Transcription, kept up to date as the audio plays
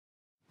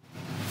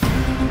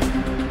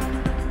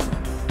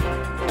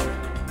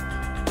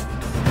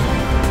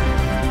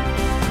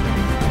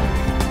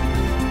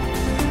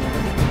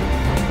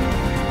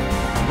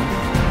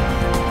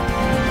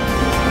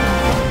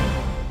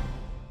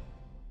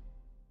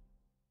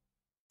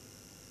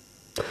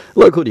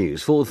Local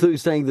news for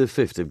Thursday the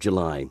 5th of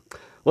July.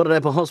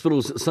 Wairarapa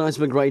Hospital's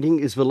seismic rating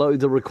is below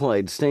the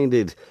required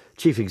standard.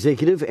 Chief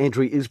Executive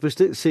Andrew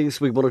Isbister says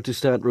we wanted to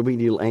start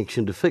remedial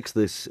action to fix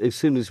this as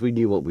soon as we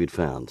knew what we'd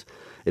found.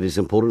 It is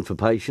important for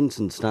patients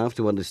and staff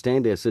to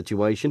understand our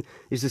situation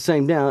is the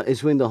same now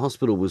as when the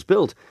hospital was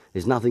built,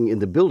 as nothing in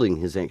the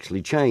building has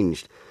actually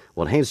changed.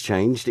 What has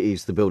changed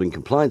is the building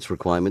compliance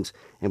requirements,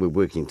 and we're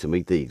working to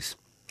meet these.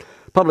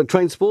 Public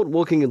transport,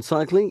 walking and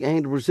cycling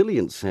and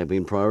resilience have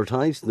been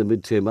prioritised in the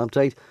mid-term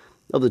update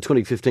of the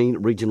 2015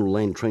 Regional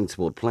Land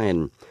Transport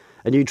Plan.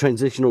 A new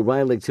transitional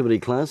rail activity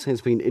class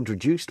has been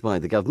introduced by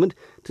the government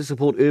to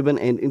support urban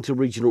and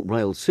interregional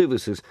rail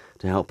services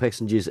to help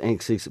passengers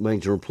access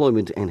major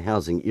employment and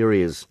housing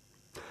areas.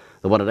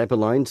 The Wairarapa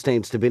line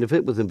stands to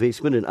benefit with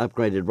investment in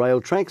upgraded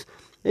rail tracks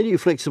and new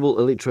flexible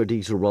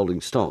electro-diesel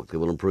rolling stock that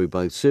will improve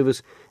both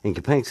service and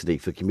capacity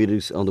for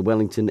commuters on the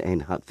Wellington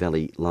and Hutt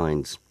Valley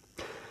lines.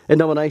 And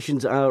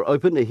nominations are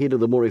open ahead of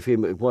the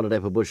MoreFM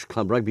Wairarapa Bush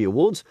Club Rugby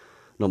Awards.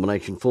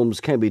 Nomination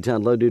forms can be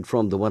downloaded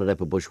from the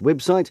Wairarapa Bush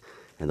website,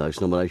 and those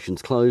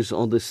nominations close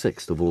on the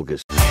 6th of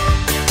August.